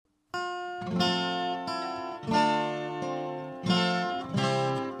Hi,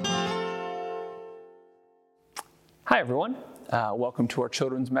 everyone. Welcome to our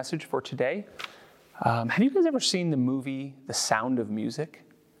children's message for today. Have you guys ever seen the movie The Sound of Music?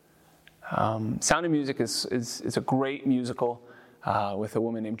 Sound of Music is a great musical with a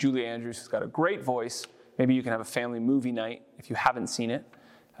woman named Julie Andrews who's got a great voice. Maybe you can have a family movie night if you haven't seen it.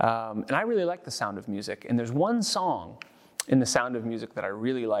 And I really like The Sound of Music. And there's one song in The Sound of Music that I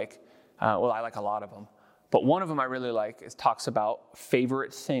really like. I like a lot of them. But one of them I really like talks about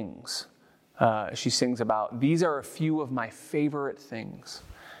favorite things. She sings about, these are a few of my favorite things.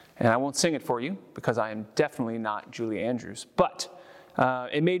 And I won't sing it for you because I am definitely not Julie Andrews. But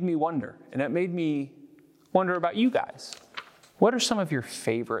it made me wonder. And it made me wonder about you guys. What are some of your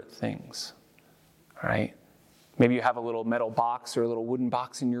favorite things? All right? Maybe you have a little metal box or a little wooden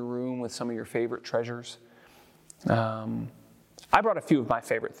box in your room with some of your favorite treasures. I brought a few of my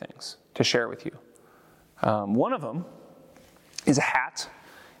favorite things to share with you. One of them is a hat.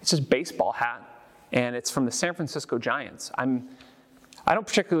 It's this baseball hat, and it's from the San Francisco Giants. I don't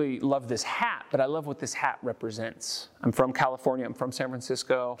particularly love this hat, but I love what this hat represents. I'm from California. I'm from San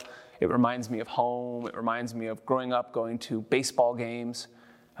Francisco. It reminds me of home. It reminds me of growing up, going to baseball games,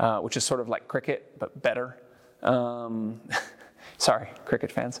 which is sort of like cricket, but better. Sorry,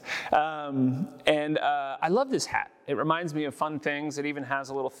 cricket fans. I love this hat. It reminds me of fun things. It even has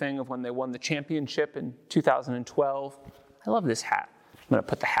a little thing of when they won the championship in 2012. I love this hat. I'm going to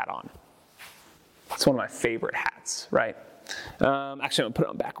put the hat on. It's one of my favorite hats, right? Actually, I'm going to put it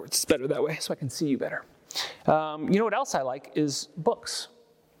on backwards. It's better that way so I can see you better. You know what else I like is books.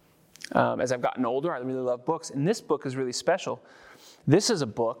 As I've gotten older, I really love books. And this book is really special. This is a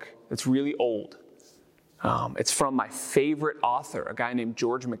book that's really old. It's from my favorite author, a guy named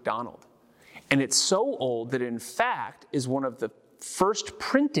George MacDonald. And it's so old that it, in fact, is one of the first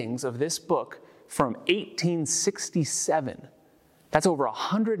printings of this book from 1867. That's over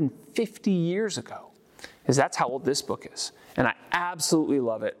 150 years ago, because that's how old this book is. And I absolutely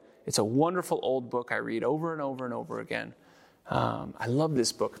love it. It's a wonderful old book I read over and over and over again. I love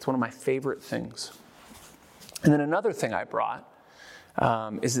this book. It's one of my favorite things. And then another thing I brought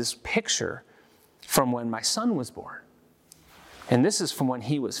is this picture from when my son was born. And this is from when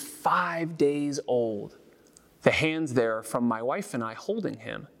he was 5 days old. The hands there are from my wife and I holding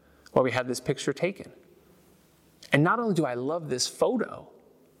him while we had this picture taken. And not only do I love this photo,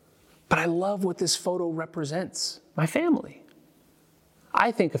 but I love what this photo represents, my family.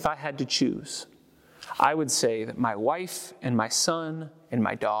 I think if I had to choose, I would say that my wife and my son and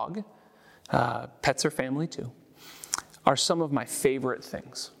my dog, pets are family too, are some of my favorite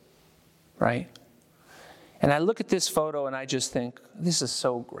things, right? And I look at this photo and I just think, this is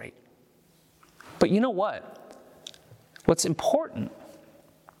so great. But you know what? What's important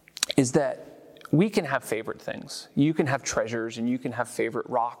is that we can have favorite things. You can have treasures, and you can have favorite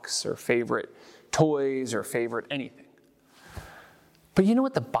rocks or favorite toys or favorite anything. But you know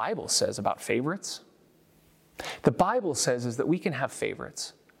what the Bible says about favorites? The Bible says is that we can have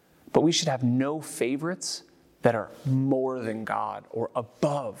favorites, but we should have no favorites that are more than God or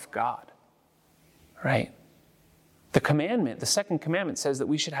above God, right? The second commandment says that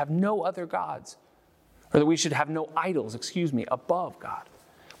we should have no other gods, or that we should have no idols, above God.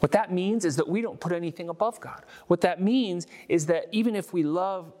 What that means is that we don't put anything above God. What that means is that even if we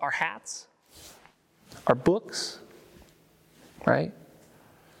love our hats, our books, right?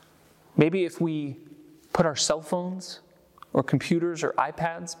 Maybe if we put our cell phones or computers or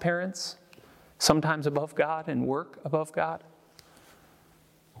iPads, parents, sometimes above God and work above God,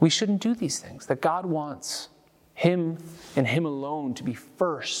 we shouldn't do these things. That God wants Him and Him alone to be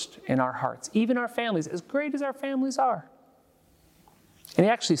first in our hearts, even our families, as great as our families are. And he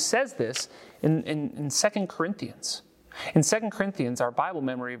actually says this in 2 Corinthians. In 2 Corinthians, our Bible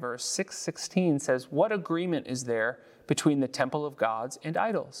memory verse 6:16 says, "What agreement is there between the temple of gods and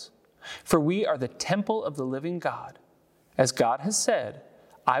idols? For we are the temple of the living God. As God has said,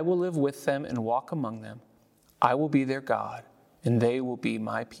 I will live with them and walk among them. I will be their God, and they will be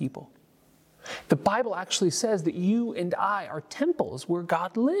my people." The Bible actually says that you and I are temples where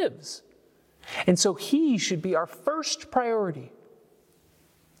God lives. And so He should be our first priority.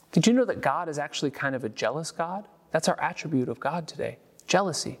 Did you know that God is actually kind of a jealous God? That's our attribute of God today,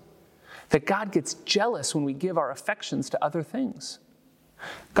 jealousy. That God gets jealous when we give our affections to other things.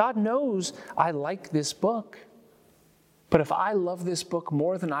 God knows I like this book, but if I love this book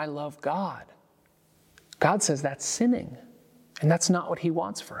more than I love God, God says that's sinning, and that's not what He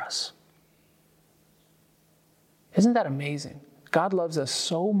wants for us. Isn't that amazing? God loves us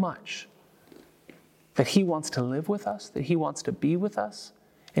so much that He wants to live with us, that He wants to be with us,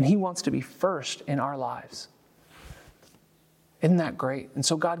 And he wants to be first in our lives. Isn't that great? And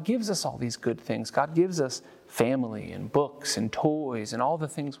so God gives us all these good things. God gives us family and books and toys and all the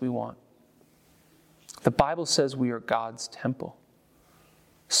things we want. The Bible says we are God's temple.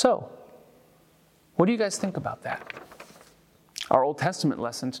 So, what do you guys think about that? Our Old Testament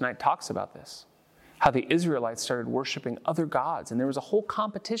lesson tonight talks about this. How the Israelites started worshiping other gods. And there was a whole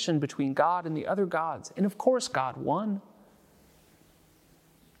competition between God and the other gods. And of course, God won.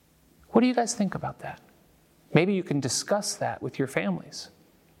 What do you guys think about that? Maybe you can discuss that with your families,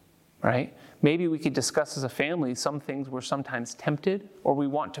 right? Maybe we could discuss as a family some things we're sometimes tempted or we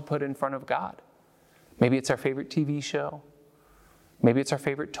want to put in front of God. Maybe it's our favorite TV show. Maybe it's our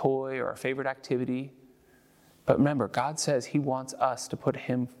favorite toy or our favorite activity. But remember, God says he wants us to put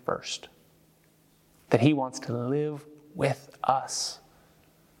him first. That he wants to live with us.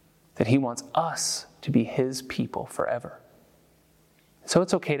 That he wants us to be his people forever. So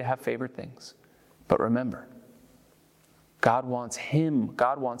it's okay to have favorite things. But remember, God wants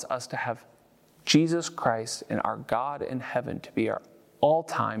us to have Jesus Christ and our God in heaven to be our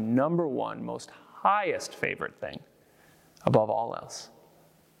all-time number one, most highest favorite thing above all else.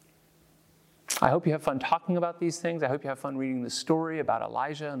 I hope you have fun talking about these things. I hope you have fun reading the story about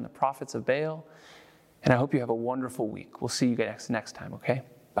Elijah and the prophets of Baal. And I hope you have a wonderful week. We'll see you guys next time, okay?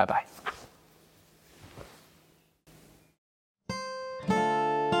 Bye-bye.